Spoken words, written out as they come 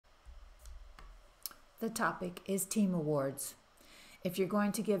the topic is team awards. If you're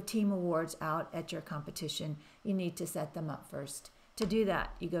going to give team awards out at your competition, you need to set them up first. To do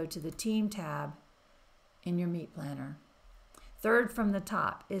that, you go to the Team tab in your Meet Planner. Third from the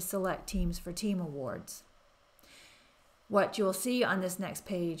top is Select Teams for Team Awards. What you'll see on this next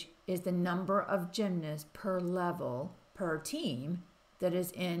page is the number of gymnasts per level, per team, that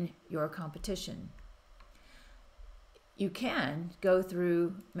is in your competition. You can go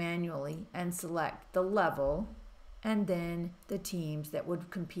through manually and select the level and then the teams that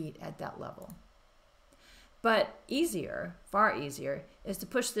would compete at that level. But easier, far easier, is to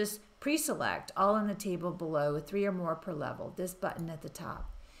push this pre-select all in the table below with 3 or more per level, this button at the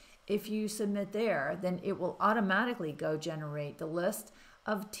top. If you submit there, then it will automatically go generate the list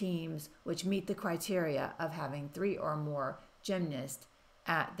of teams which meet the criteria of having 3 or more gymnasts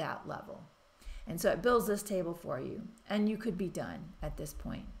at that level. And so it builds this table for you, and you could be done at this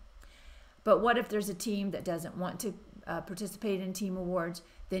point. But what if there's a team that doesn't want to participate in team awards?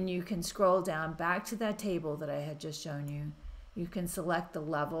 Then you can scroll down back to that table that I had just shown you. You can select the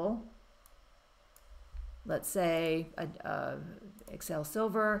level, let's say Excel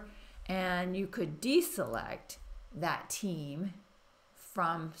Silver, and you could deselect that team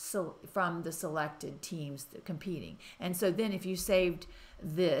from the selected teams competing. And so then if you saved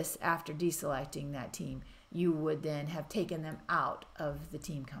this after deselecting that team, you would then have taken them out of the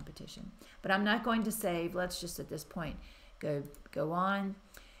team competition. But I'm not going to save. Let's just at this point go on.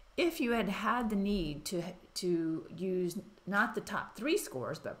 If you had the need to use not the top 3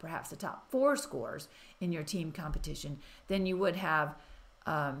 scores, but perhaps the top 4 scores in your team competition, then you would have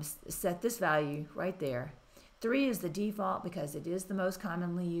set this value right there. 3 is the default because it is the most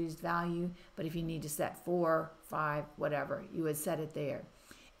commonly used value, but if you need to set 4, 5, whatever, you would set it there.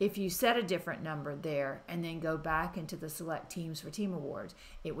 If you set a different number there and then go back into the Select Teams for Team Awards,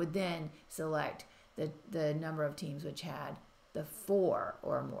 it would then select the number of teams which had the 4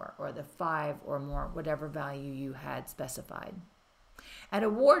 or more, or the 5 or more, whatever value you had specified. At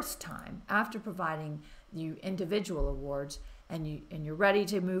awards time, after providing you individual awards, and you're ready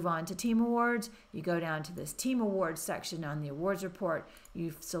to move on to team awards, you go down to this team awards section on the awards report.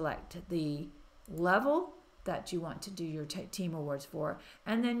 You select the level that you want to do your team awards for,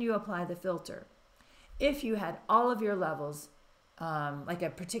 and then you apply the filter. If you had all of your levels, like a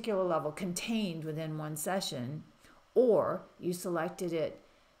particular level contained within one session, or you selected it,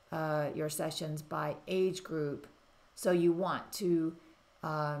 your sessions by age group, so you want to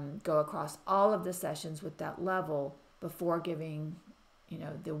go across all of the sessions with that level before giving,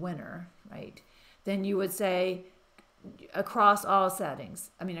 the winner, right? Then you would say across all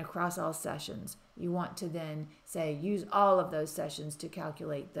sessions, you want to then say use all of those sessions to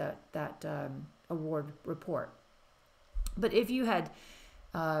calculate that award report. But if you had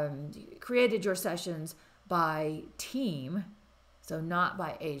created your sessions by team, so not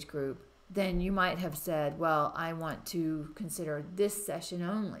by age group, then you might have said, well, I want to consider this session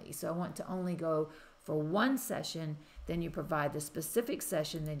only. So I want to only go for one session. Then you provide the specific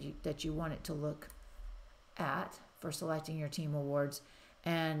session that you want it to look at for selecting your team awards,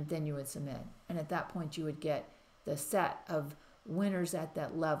 and then you would submit. And at that point, you would get the set of winners at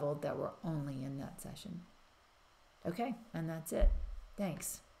that level that were only in that session. Okay, and that's it.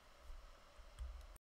 Thanks.